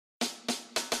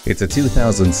It's a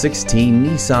 2016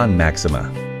 Nissan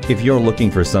Maxima. If you're looking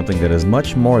for something that is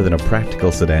much more than a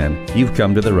practical sedan, you've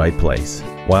come to the right place.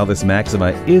 While this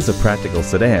Maxima is a practical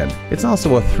sedan, it's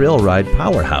also a thrill ride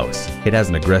powerhouse. It has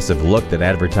an aggressive look that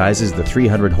advertises the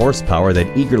 300 horsepower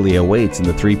that eagerly awaits in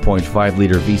the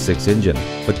 3.5-liter V6 engine.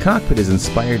 The cockpit is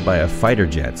inspired by a fighter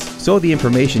jet's, so the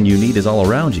information you need is all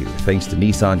around you thanks to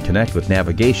Nissan Connect with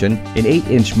navigation, an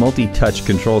 8-inch multi-touch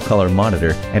control color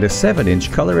monitor, and a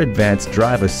 7-inch color advanced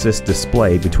drive assist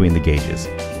display between the gauges.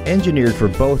 Engineered for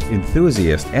both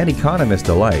enthusiast and economist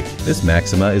alike, this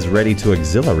Maxima is ready to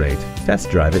exhilarate. Test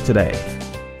drive it today.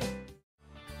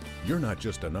 You're not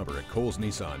just a number at Cowles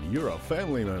Nissan, you're a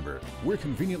family member. We're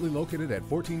conveniently located at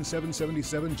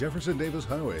 14777 Jefferson Davis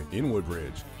Highway in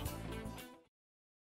Woodbridge.